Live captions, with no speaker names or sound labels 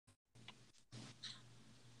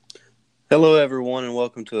Hello, everyone, and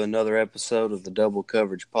welcome to another episode of the Double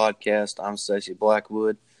Coverage Podcast. I'm Stacey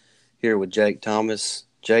Blackwood, here with Jake Thomas.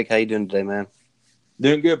 Jake, how you doing today, man?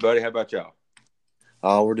 Doing good, buddy. How about y'all?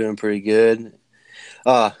 We're doing pretty good.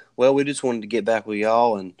 Well, we just wanted to get back with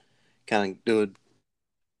y'all and kind of do it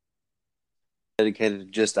dedicated to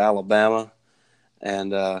just Alabama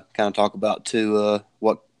and kind of talk about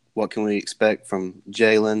what can we expect from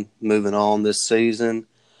Jalen moving on this season,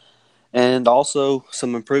 and also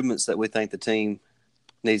some improvements that we think the team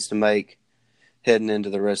needs to make heading into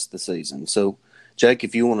the rest of the season. So, Jake,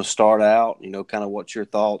 if you want to start out, kind of what's your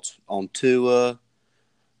thoughts on Tua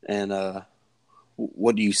and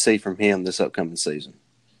what do you see from him this upcoming season?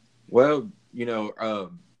 Well, the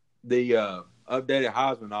updated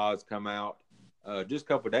Heisman odds come out just a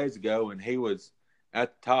couple of days ago, and he was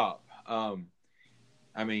at the top. I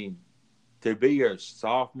mean, to be a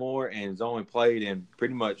sophomore and has only played in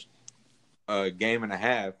pretty much a game and a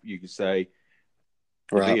half, you could say,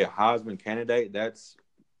 to be a Heisman candidate, that's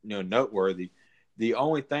noteworthy. The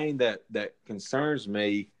only thing that concerns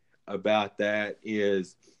me about that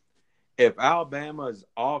is if Alabama's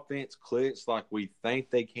offense clicks like we think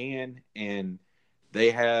they can, and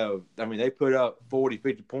they put up 40,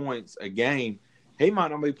 50 points a game, he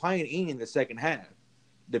might not be playing in the second half,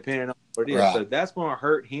 depending on what it is. Right. So that's going to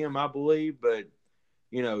hurt him, I believe. But,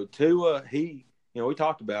 Tua, we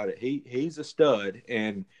talked about it. He's a stud,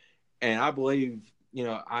 and I believe,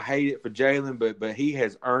 I hate it for Jalen, but he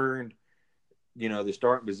has earned, the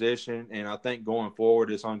starting position, and I think going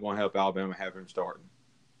forward, it's only going to help Alabama have him starting.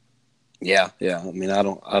 Yeah. I mean, I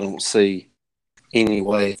don't see any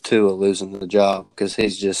way of Tua losing the job because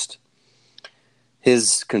his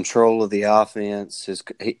control of the offense,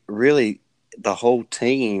 really the whole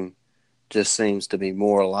team just seems to be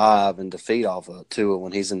more alive and to feed off of Tua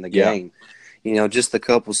when he's in the game. Just the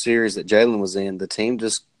couple series that Jalen was in, the team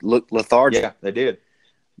just looked lethargic. Yeah, they did.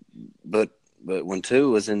 But when Tua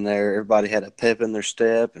was in there, everybody had a pep in their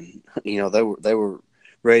step, and they were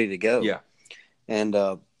ready to go. Yeah, and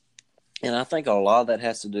I think a lot of that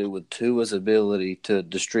has to do with Tua's ability to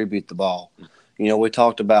distribute the ball. We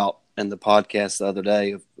talked about in the podcast the other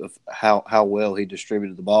day of how well he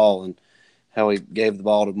distributed the ball and how he gave the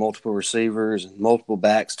ball to multiple receivers and multiple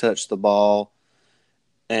backs touched the ball.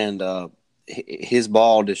 And his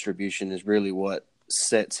ball distribution is really what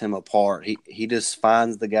sets him apart. He just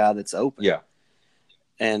finds the guy that's open. Yeah.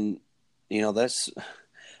 And, that's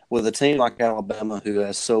with a team like Alabama who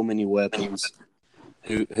has so many weapons,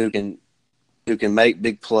 who can make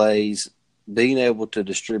big plays, being able to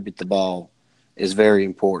distribute the ball is very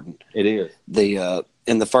important. It is.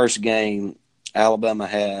 In the first game, Alabama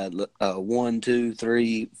had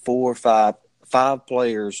 5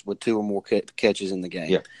 players with 2 or more catches in the game.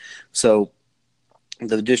 Yeah. So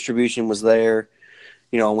the distribution was there,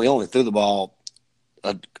 and we only threw the ball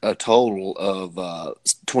a total of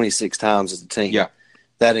 26 times as a team. Yeah.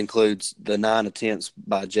 That includes the 9 attempts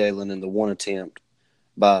by Jalen and the 1 attempt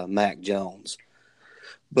by Mac Jones.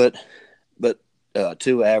 But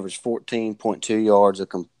Tua averaged 14.2 yards of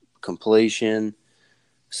completion.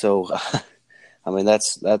 So, I mean,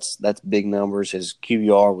 that's big numbers. His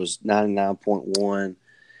QBR was 99.1.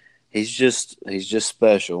 He's just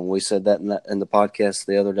special, and we said that in the podcast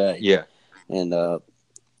the other day. Yeah. And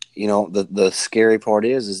the scary part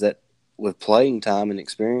is that with playing time and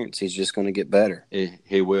experience, he's just going to get better.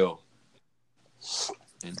 He will.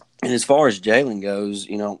 And as far as Jalen goes,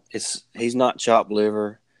 he's not chopped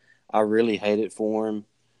liver. I really hate it for him.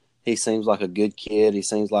 He seems like a good kid. He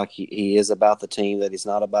seems like he is about the team, that he's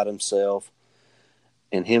not about himself.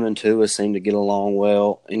 And him and Tua seem to get along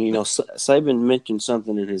well. And, Saban mentioned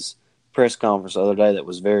something in his press conference the other day that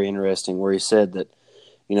was very interesting, where he said that,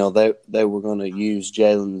 they were going to use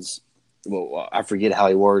Jalen's – well, I forget how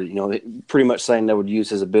he worded it, pretty much saying they would use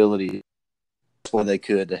his ability where they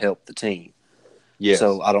could to help the team. Yes.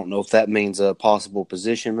 So I don't know if that means a possible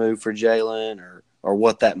position move for Jalen or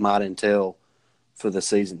what that might entail for the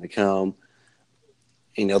season to come.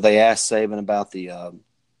 They asked Saban about the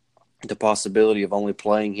possibility of only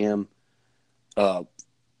playing him 4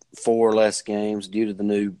 or less games due to the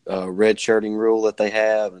new redshirting rule that they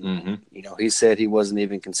have. And, he said he wasn't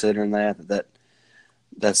even considering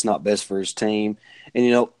that's not best for his team.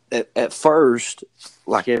 And, at first,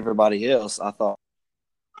 like everybody else, I thought,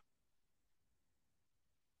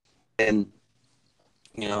 and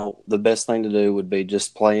the best thing to do would be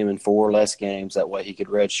just play him in 4 or less games. That way he could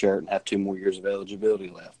redshirt and have 2 more years of eligibility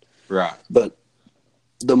left. Right. But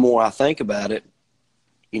the more I think about it,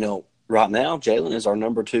 right now Jalen is our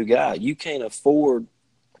number 2 guy. You can't afford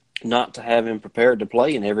not to have him prepared to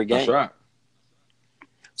play in every game. That's right.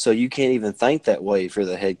 So you can't even think that way if you're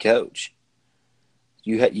the head coach.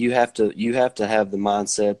 you have to have the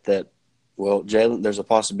mindset that, well, Jalen, there's a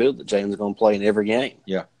possibility that Jalen's going to play in every game.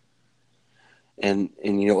 Yeah. And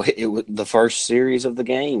you know, it was the first series of the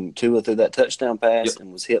game. Tua threw that touchdown pass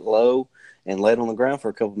and was hit low and laid on the ground for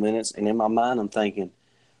a couple minutes. And in my mind, I'm thinking,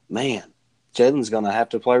 man, Jalen's going to have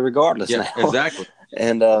to play regardless now. Exactly.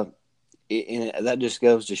 And that just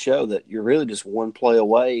goes to show that you're really just one play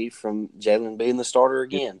away from Jalen being the starter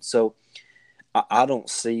again. So I don't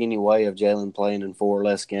see any way of Jalen playing in 4 or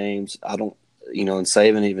less games. I don't, you know, and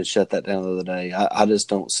Saban even shut that down the other day. I just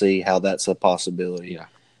don't see how that's a possibility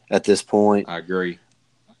at this point. I agree.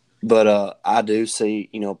 But I do see,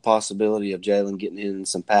 you know, possibility of Jalen getting in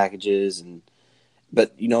some packages.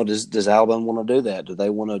 But, you know, does Alabama want to do that? Do they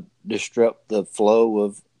want to disrupt the flow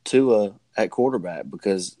of Tua at quarterback?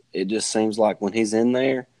 Because it just seems like when he's in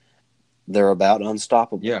there, they're about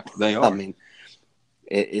unstoppable. Yeah, they are. I mean,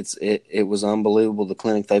 it was unbelievable, the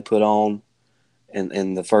clinic they put on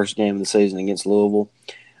in the first game of the season against Louisville.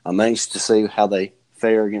 I'm anxious to see how they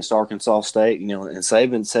fare against Arkansas State. You know, and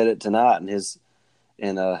Saban said it tonight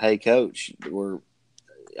hey, Coach,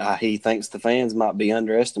 he thinks the fans might be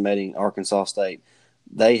underestimating Arkansas State.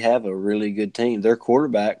 They have a really good team. Their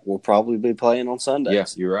quarterback will probably be playing on Sundays.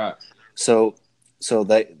 Yes, you're right. So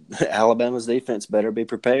Alabama's defense better be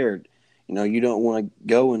prepared. You know, you don't want to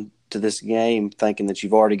go into this game thinking that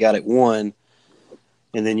you've already got it won,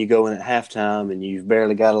 and then you go in at halftime and you've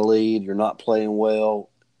barely got a lead. You're not playing well,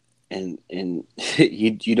 and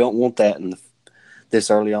you don't want that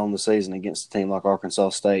this early on in the season against a team like Arkansas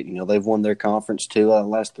State. You know, they've won their conference 2 out of the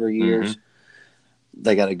last 3 years. Mm-hmm.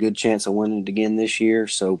 They got a good chance of winning it again this year.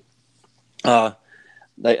 So,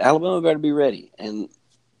 Alabama better be ready, and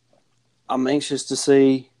I'm anxious to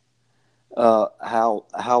see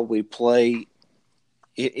how we play.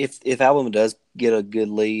 If Alabama does get a good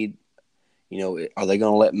lead, you know, are they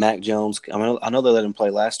going to let Mac Jones? I know they let him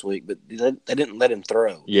play last week, but they didn't let him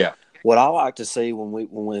throw. Yeah. What I like to see when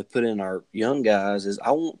we put in our young guys is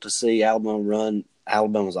I want to see Alabama run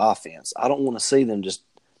Alabama's offense. I don't want to see them just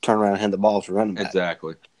turn around and hand the ball to running back.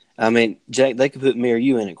 Exactly. I mean, Jake, they could put me or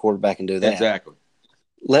you in at quarterback and do that. Exactly.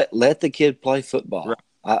 Let the kid play football. Right.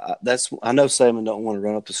 I know Saban don't want to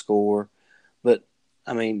run up the score, but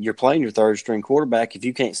I mean, you're playing your third string quarterback. If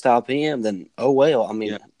you can't stop him, then oh well. I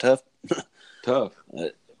mean, tough.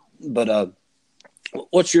 But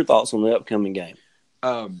what's your thoughts on the upcoming game?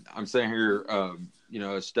 I'm saying here,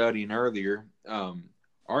 studying earlier,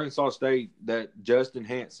 Arkansas State, that Justin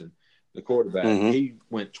Hanson, the quarterback, he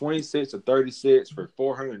went 26 of 36 for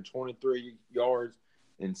 423 yards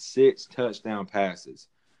and 6 touchdown passes.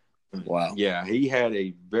 Wow. Yeah, he had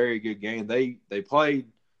a very good game. They played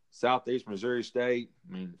Southeast Missouri State.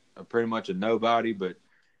 I mean, pretty much a nobody, but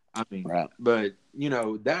I mean, right. But you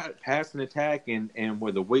know, that passing attack and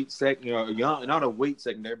with a weak not a weak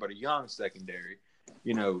secondary, but a young secondary,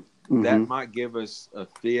 you know, that might give us a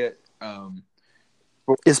fit.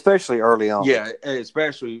 Especially early on. Yeah,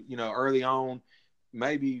 especially, you know, early on,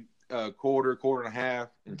 maybe a quarter and a half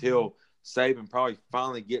until Saban probably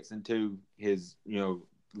finally gets into his, you know,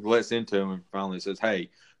 lets into him and finally says, hey,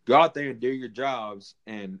 go out there and do your jobs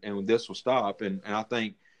and this will stop. And I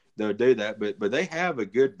think they'll do that. But they have a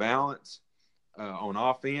good balance on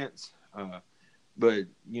offense. But,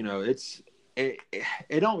 you know,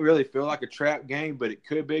 it don't really feel like a trap game, but it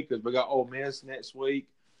could be because we got Ole Miss next week.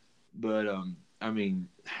 But, I mean,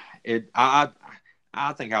 I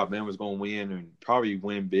think Alabama's going to win and probably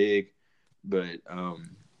win big. But,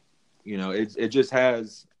 you know, it just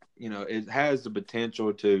has – you know, it has the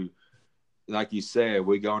potential to, like you said,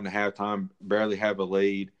 we go into halftime, barely have a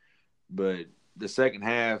lead, but the second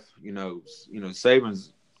half, you know,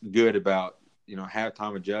 Saban's good about, you know,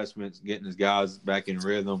 halftime adjustments, getting his guys back in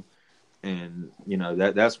rhythm, and you know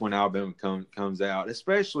that's when Alabama comes out.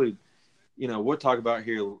 Especially, you know, we'll talk about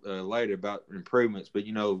here later about improvements, but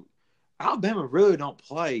you know, Alabama really don't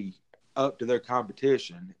play up to their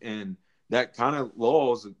competition, and that kind of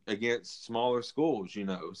lulls against smaller schools, you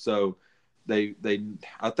know. So I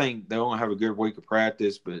think they won't have a good week of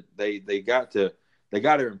practice, but they got to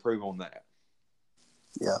improve on that.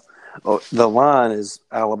 Yeah. Well, the line is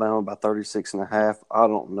Alabama by 36.5. I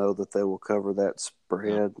don't know that they will cover that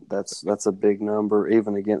spread. No. That's a big number,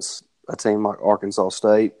 even against a team like Arkansas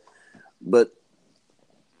State. But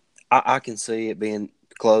I can see it being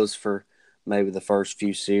close for maybe the first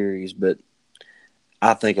few series, but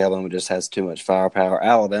I think Alabama just has too much firepower.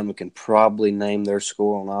 Alabama can probably name their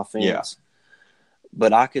score on offense. Yeah.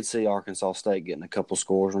 But I could see Arkansas State getting a couple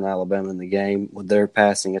scores on Alabama in the game with their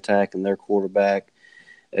passing attack and their quarterback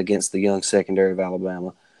against the young secondary of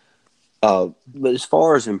Alabama. But as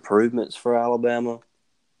far as improvements for Alabama,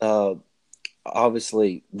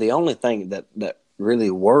 obviously the only thing that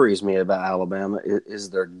really worries me about Alabama is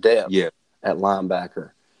their depth Yeah. at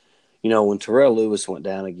linebacker. When Terrell Lewis went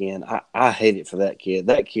down again, I hate it for that kid.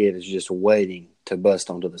 That kid is just waiting to bust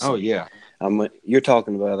onto the Oh, scene. yeah. You're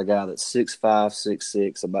talking about a guy that's 6'5",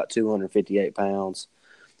 6'6", about 258 pounds.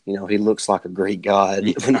 He looks like a Greek god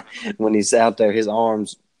Yeah. when he's out there. His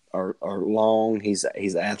arms are long. He's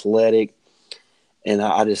athletic, and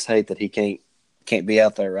I just hate that he can't be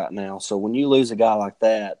out there right now. So when you lose a guy like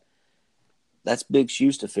that, that's big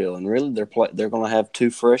shoes to fill. And really, they're going to have two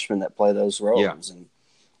freshmen that play those Yeah. roles. And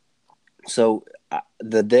so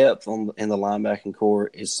the depth in the linebacking core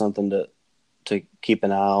is something to keep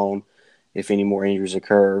an eye on if any more injuries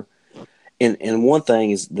occur. And one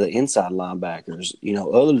thing is the inside linebackers.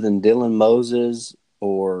 Other than Dylan Moses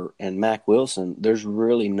and Mac Wilson, there's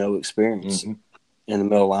really no experience Mm-hmm. in the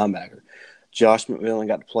middle linebacker. Josh McMillan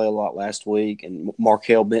got to play a lot last week, and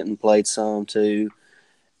Markel Benton played some too.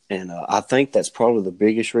 And I think that's probably the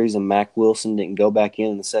biggest reason Mac Wilson didn't go back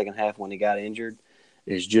in the second half when he got injured,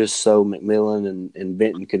 is just so McMillan and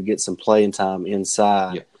Benton could get some playing time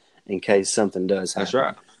inside in case something does happen. That's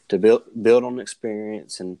right. To build on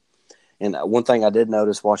experience. And one thing I did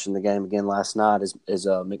notice watching the game again last night is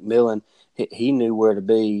McMillan, he knew where to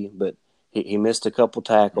be, but he missed a couple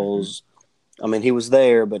tackles. I mean, he was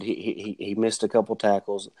there, but he missed a couple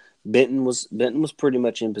tackles. Benton was pretty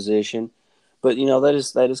much in position, but they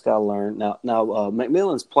just got to learn. Now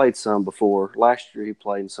McMillan's played some before. Last year he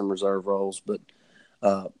played in some reserve roles, but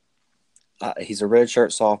he's a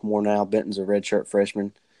redshirt sophomore now. Benton's a redshirt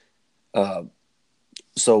freshman.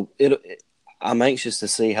 So I'm anxious to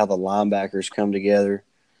see how the linebackers come together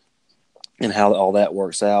and how all that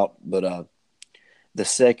works out. But the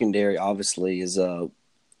secondary obviously is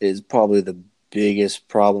probably the biggest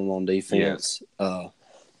problem on defense. Yes.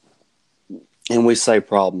 And we say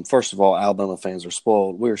problem. First of all, Alabama fans are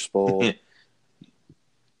spoiled. We're spoiled.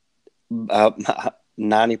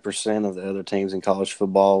 90% of the other teams in college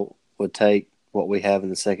football would take what we have in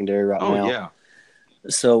the secondary right now. Oh, yeah.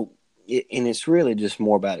 So, and it's really just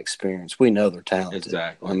more about experience. We know they're talented.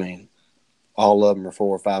 Exactly. I mean, all of them are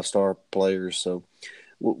 4 or 5 star players, so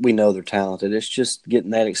we know they're talented. It's just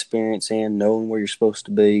getting that experience in, knowing where you're supposed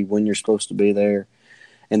to be, when you're supposed to be there,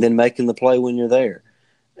 and then making the play when you're there.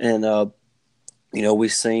 And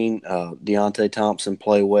we've seen Deontay Thompson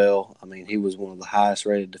play well. I mean, he was one of the highest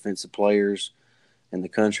rated defensive players in the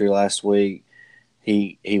country last week.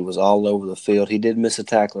 He was all over the field. He did miss a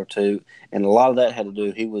tackle or two, and a lot of that had to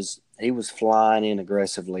do. He was flying in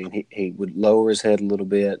aggressively, and he would lower his head a little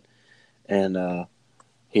bit, and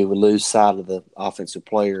he would lose sight of the offensive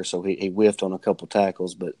player. So he whiffed on a couple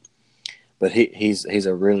tackles, but he's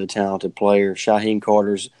a really talented player. Shaheem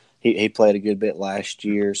Carter's he played a good bit last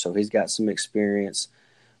year, so he's got some experience.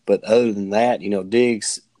 But other than that,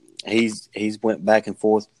 Diggs he's went back and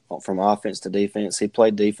forth from offense to defense. He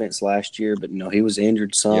played defense last year, but he was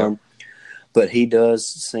injured some. Yep. But he does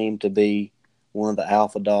seem to be one of the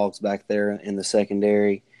alpha dogs back there in the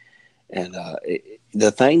secondary. And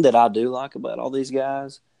the thing that I do like about all these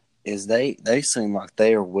guys is they seem like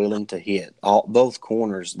they are willing to hit. Both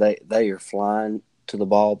corners, they are flying to the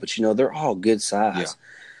ball, but they're all good size. Yeah.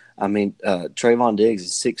 I mean, Trayvon Diggs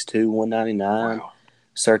is 6'2", 199. Wow.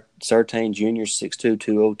 Surtain Jr. 6'2",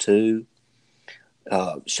 202.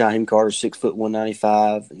 Shaheem Carter 6 foot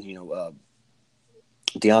 195. And,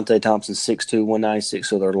 Deontay Thompson 6'2", 196.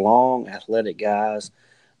 So they're long, athletic guys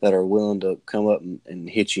that are willing to come up and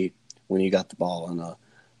hit you when you got the ball, and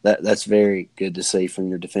that's very good to see from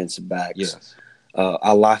your defensive backs. Yes.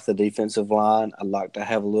 I like the defensive line. I'd like to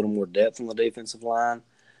have a little more depth on the defensive line,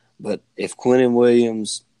 but if Quinnen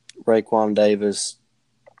Williams, Raekwon Davis,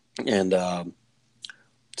 and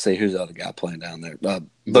see who's the other guy playing down there,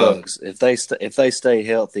 Bugs. If they stay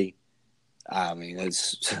healthy, I mean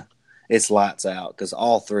it's lights out, because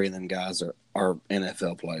all three of them guys are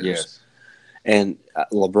NFL players. Yes. And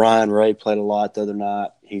LeBron Ray played a lot the other night.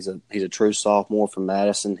 He's a true sophomore from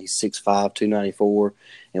Madison. He's 6'5", 294,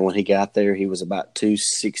 and when he got there, he was about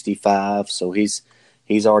 265. So he's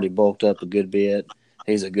already bulked up a good bit.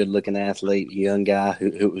 He's a good-looking athlete, a young guy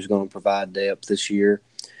who's going to provide depth this year.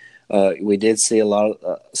 We did see a lot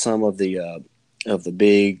of some of the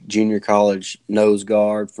big junior college nose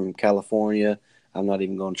guard from California. I'm not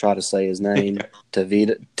even going to try to say his name.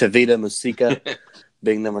 Tavita Musica.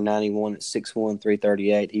 Big number 91 at 6'1",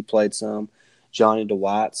 338. He played some. Johnny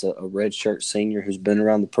DeWhite's a redshirt senior who's been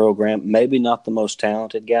around the program. Maybe not the most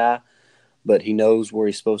talented guy, but he knows where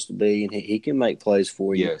he's supposed to be, and he can make plays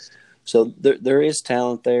for you. Yes. So there is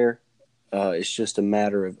talent there. It's just a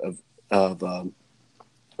matter of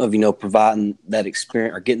providing that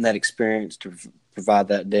experience or getting that experience to provide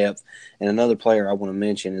that depth. And another player I want to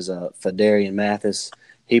mention is Fadarian Mathis.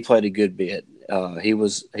 He played a good bit.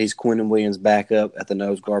 He's Quentin Williams' backup at the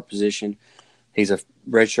nose guard position. He's a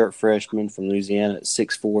redshirt freshman from Louisiana at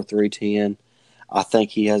 6'4", 310. I think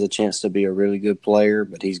he has a chance to be a really good player,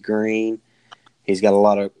 but he's green. He's got a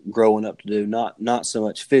lot of growing up to do. Not so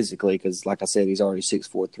much physically, because like I said, he's already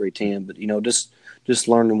 6'4", 310. But just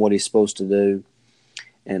learning what he's supposed to do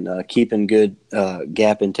and keeping good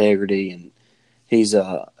gap integrity. And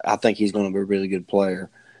I think he's going to be a really good player.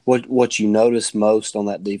 What you noticed most on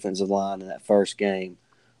that defensive line in that first game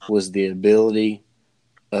was the ability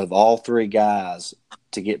of all three guys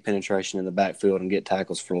to get penetration in the backfield and get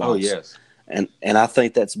tackles for loss. Oh, yes. And I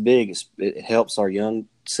think that's big. It helps our young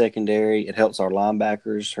secondary. It helps our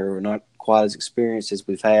linebackers who are not quite as experienced as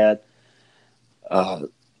we've had.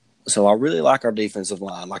 So I really like our defensive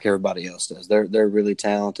line, like everybody else does. They're really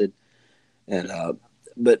talented, and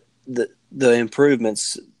but the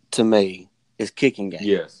improvements to me is kicking game.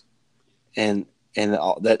 Yes, and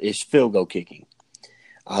that is field goal kicking.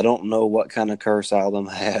 I don't know what kind of curse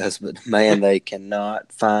Alabama has, but man, they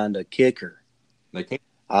cannot find a kicker. They can't.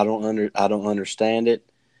 I don't understand it.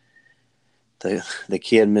 The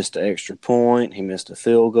kid missed an extra point. He missed a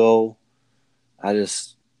field goal. I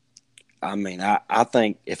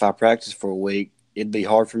think if I practiced for a week, it'd be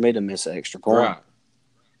hard for me to miss an extra point.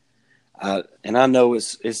 Right. And I know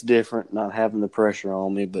it's different not having the pressure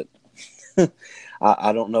on me, but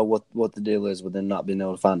I don't know what the deal is with them not being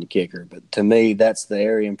able to find the kicker. But to me, that's the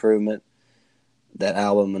area improvement that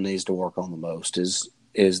Alabama needs to work on the most is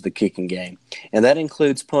the kicking game. And that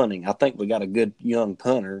includes punting. I think we got a good young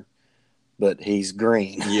punter, but he's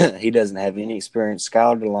green. Yeah. He doesn't have any experience.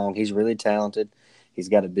 Skylar DeLong, he's really talented. He's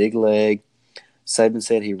got a big leg. Saban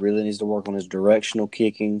said he really needs to work on his directional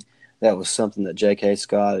kicking. That was something that J.K.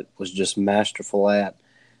 Scott was just masterful at.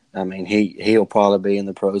 I mean, he'll probably be in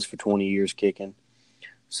the pros for 20 years kicking.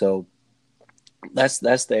 So that's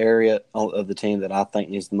the area of the team that I think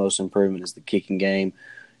needs the most improvement is the kicking game,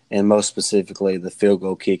 and most specifically the field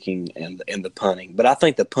goal kicking and the punting. But I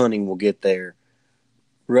think the punting will get there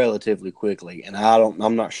relatively quickly, and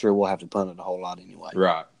I'm not sure we'll have to punt it a whole lot anyway.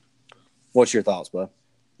 Right. What's your thoughts, bud?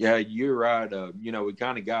 Yeah, you're right. We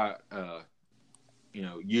kind of got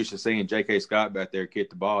used to seeing J.K. Scott back there kick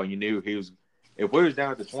the ball. You knew he was. If we was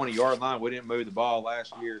down at the 20-yard line, we didn't move the ball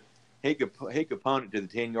last year. He could punt it to the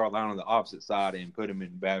 10-yard line on the opposite side and put him in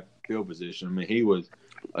bad field position. I mean, he was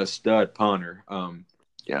a stud punter.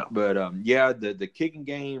 Yeah. But the kicking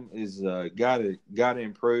game is got to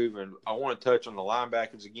improve, and I want to touch on the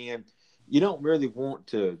linebackers again. You don't really want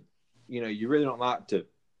to, you really don't like to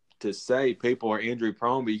say people are injury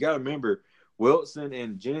prone, but you got to remember Wilson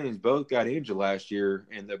and Jennings both got injured last year,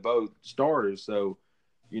 and they're both starters. So,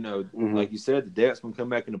 like you said, the depth's going to come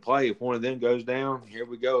back into play. If one of them goes down, here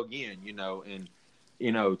we go again, and,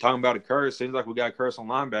 talking about a curse, seems like we got a curse on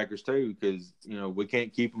linebackers too, because, we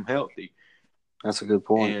can't keep them healthy. That's a good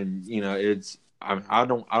point. And, it's, I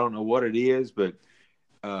don't know what it is, but,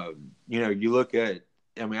 you look at,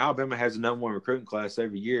 Alabama has the number one recruiting class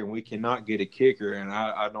every year, and we cannot get a kicker, and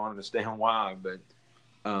I don't understand why. But,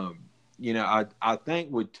 I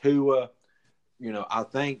think with Tua, I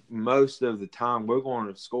think most of the time we're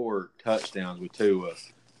going to score touchdowns with Tua.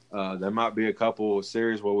 There might be a couple of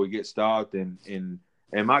series where we get stopped, and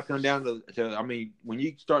it might come down to when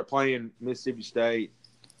you start playing Mississippi State,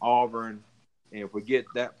 Auburn, and if we get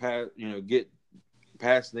that get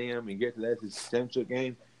past them and get to that essential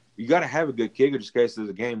game, you got to have a good kicker just in case there's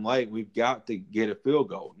a game late. We've got to get a field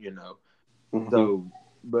goal, Mm-hmm. So,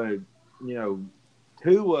 but,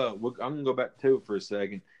 Tua, I'm going to go back to Tua for a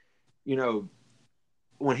second.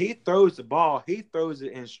 When he throws the ball, he throws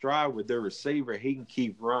it in stride with the receiver. He can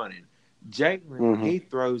keep running. Jalen, he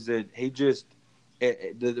throws it. He just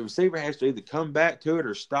the receiver has to either come back to it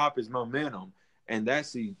or stop his momentum, and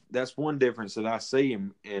that's one difference that I see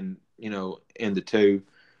him in the two.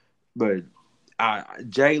 But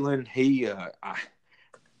Jalen,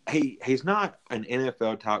 he's not an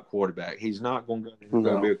NFL type quarterback. He's not going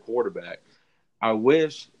to be a quarterback. I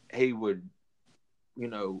wish he would,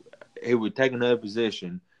 he would take another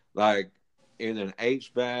position, like either an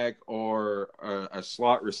H-back or a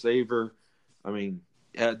slot receiver.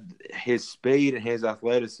 His speed and his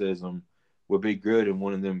athleticism would be good in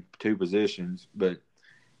one of them two positions. But,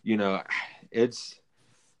 it's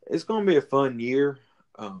going to be a fun year.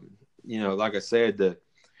 Like I said,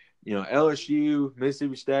 LSU,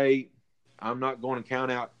 Mississippi State, I'm not going to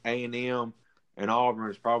count out A&M, and Auburn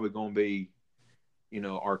is probably going to be,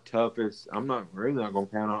 our toughest. I'm really not going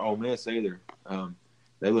to count on Ole Miss either.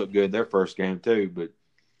 They look good their first game too, but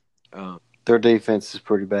Their defense is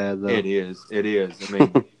pretty bad, though. It is.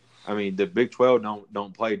 I mean, the Big 12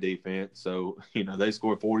 don't play defense, so they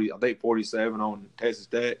scored 40. I think 47 on Texas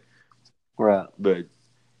Tech. Right. But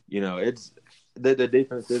it's the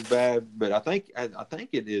defense is bad. But I think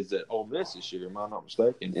it is at Ole Miss this year. Am I not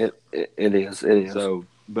mistaken? It is. It is. So,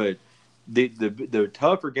 but the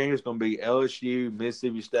tougher game is going to be LSU,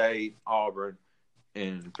 Mississippi State, Auburn,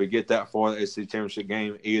 and if we get that far, the SEC championship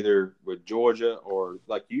game, either with Georgia or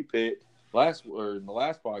like you picked in the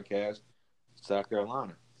last podcast, South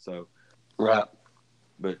Carolina. So, right.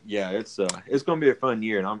 But yeah, it's going to be a fun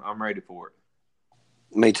year, and I'm ready for it.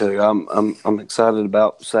 Me too. I'm excited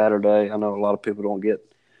about Saturday. I know a lot of people don't get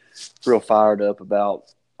real fired up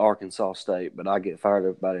about Arkansas State, but I get fired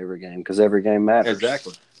up about every game because every game matters.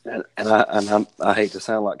 Exactly. And I hate to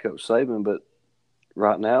sound like Coach Saban, but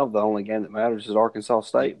right now the only game that matters is Arkansas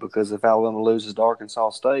State, because if Alabama loses to Arkansas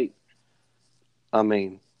State, I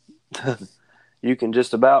mean, you can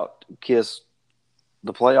just about kiss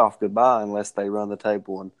the playoff goodbye unless they run the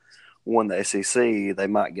table and win the SEC. They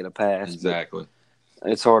might get a pass. Exactly.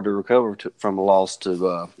 It's hard to recover from a loss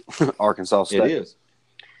to Arkansas State. It is.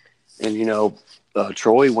 And,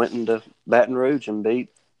 Troy went into Baton Rouge and beat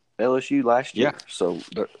LSU last year. Yeah. So,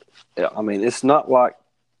 I mean, it's not like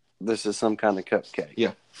this is some kind of cupcake.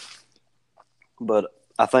 Yeah. But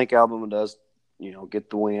I think Alabama does, get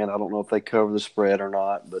the win. I don't know if they cover the spread or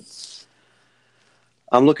not, but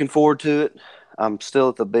I'm looking forward to it. I'm still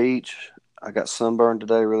at the beach. I got sunburned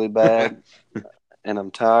today really bad, and I'm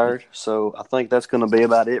tired. So I think that's going to be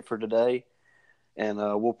about it for today. And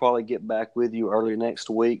we'll probably get back with you early next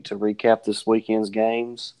week to recap this weekend's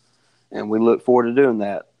games. And we look forward to doing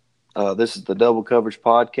that. This is the Double Coverage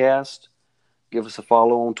Podcast. Give us a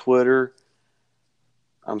follow on Twitter.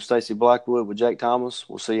 I'm Stacy Blackwood with Jake Thomas.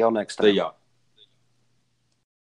 We'll see y'all next time. See y'all.